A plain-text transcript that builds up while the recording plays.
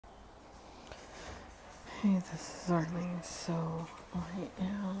Hey, this is Arlene. So I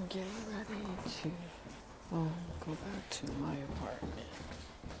am getting ready to go back to my apartment.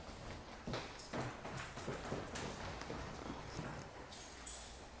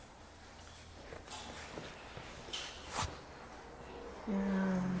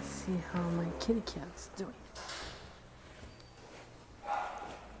 And see how my kitty cat's doing.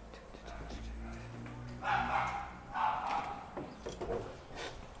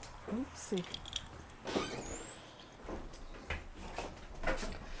 Oopsie.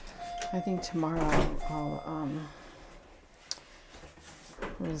 I think tomorrow I'll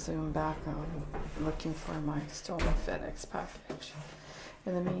resume back looking for my stolen FedEx package.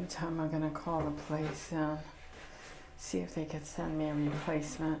 In the meantime, I'm going to call the place and see if they could send me a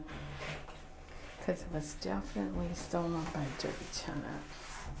replacement, because it was definitely stolen by a dirty tenant.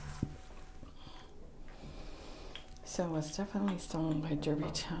 So it was definitely stolen by a dirty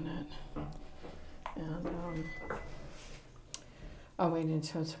tenant. And I'll wait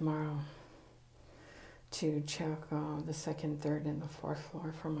until tomorrow to check the second, third, and the fourth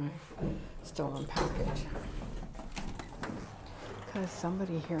floor for my stolen package, because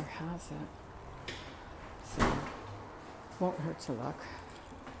somebody here has it. So won't hurt to look.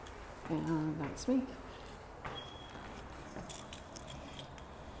 And that's me.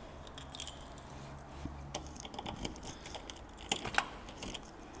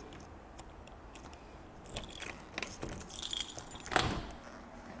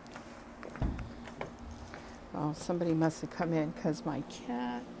 Oh, somebody must have come in because my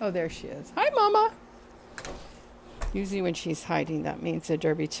cat... Oh, there she is. Hi, Mama. Usually when she's hiding, that means a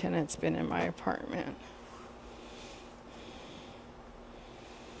derby tenant's been in my apartment.